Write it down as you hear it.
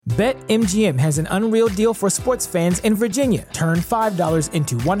BetMGM has an unreal deal for sports fans in Virginia. Turn $5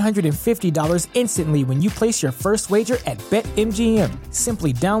 into $150 instantly when you place your first wager at BetMGM.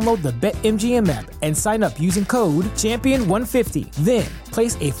 Simply download the BetMGM app and sign up using code Champion150. Then,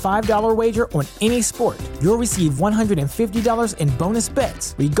 place a $5 wager on any sport. You'll receive $150 in bonus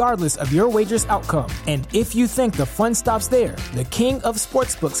bets, regardless of your wager's outcome. And if you think the fun stops there, the King of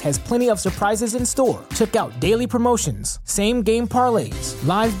Sportsbooks has plenty of surprises in store. Check out daily promotions, same-game parlays,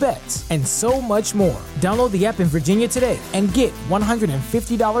 live bets, and so much more. Download the app in Virginia today and get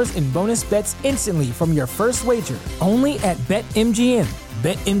 $150 in bonus bets instantly from your first wager. Only at BetMGM.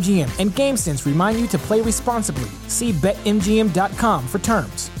 BetMGM and GameSense remind you to play responsibly. See BetMGM.com for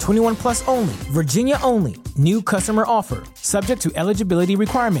terms. 21 plus only. Virginia only. New customer offer. Subject to eligibility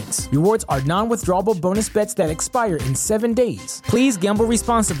requirements. Rewards are non-withdrawable bonus bets that expire in 7 days. Please gamble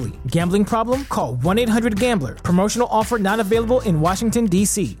responsibly. Gambling problem? Call 1-800-GAMBLER. Promotional offer not available in Washington,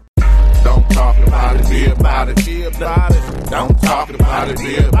 D.C. Don't talk about it, be about it, be about it. Don't talk about it,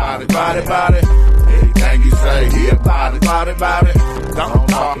 be about it, about it. Anything you say, be about it, about it. Don't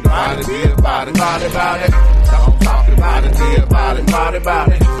talk about it, be about it, about it. Don't talk about it, be about it,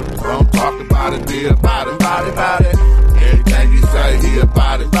 about it. Don't talk about it, be about it, about it. Anything you say, be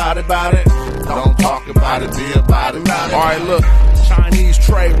about it, about it. Don't talk about it, be about it. All right, look. Chinese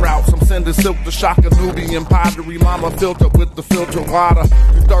trade routes, I'm sending silk to Shaka Nubian pottery. Mama filtered with the filtered water.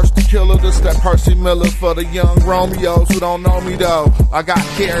 You thirsty killer, this that Percy Miller for the young Romeos who don't know me though. I got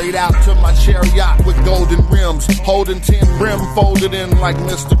carried out to my chariot with golden rims, holding 10 brim folded in like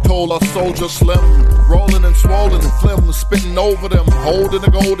Mr. Cola, Soldier Slim. Rolling and swollen and phlegm, spitting over them, holding a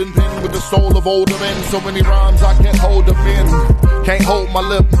golden pen with the soul of older men. So many rhymes I can't hold them in. Can't hold my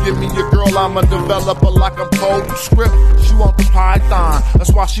lip, give me your girl, I'm a developer like I'm coding script. She want the python,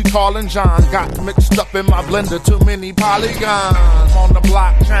 that's why she calling John. Got mixed up in my blender, too many polygons. On the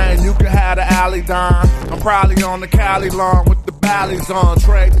blockchain, you can have the alley dime. I'm probably on the Cali lawn with the bally's on.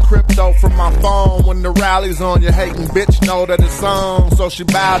 Trading crypto from my phone when the rally's on. You hating bitch know that it's on, so she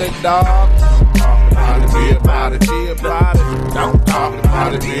bout it, dog. Be about it, be about it. Don't talk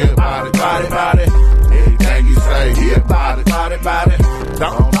about it, be about it, about it. Anything you say, be about it, about it.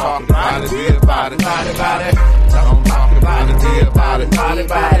 Don't talk about it, be about it, about it. Don't talk about it, be about it,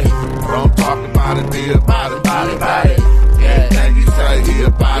 about it. Don't talk about it, be about it, about it. Anything you say, be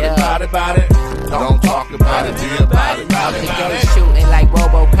about it, about it. Don't talk about it, be about it, about it. Shooting like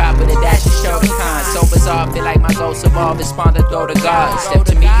RoboCop with a dash of Shotokan. So bizarre, feel like my ghost evolved, respond to throw the guard. Step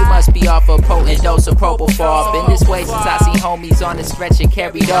to me, you must be off a potent dose of propofol. Been this way since I seen homies on the stretcher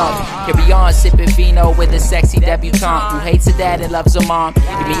carried off. Carry on, sipping vino with a sexy debutante who hates her dad and loves her mom.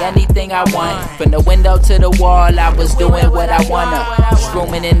 Give me anything I want, from the window to the wall. I was doing what I wanna.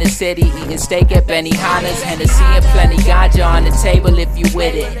 Rooming in the city, eating steak at Benihana's, Hennessy and plenty ganja on the table if you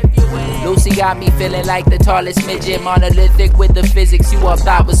with it. Lucy got me feeling like the tallest midget, monolithic with the physics you all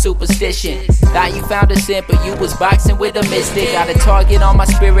thought was superstition. Thought you found a sin, but you was boxing with a mystic. Got a target on my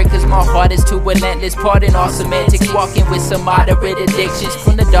spirit, cause my heart is too relentless. Pardon all semantics, walking with some moderate addictions.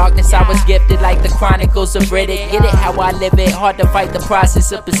 From the darkness I was gifted like the Chronicles of Riddick. Get it how I live it, hard to fight the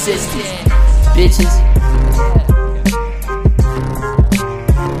process of persistence. Bitches.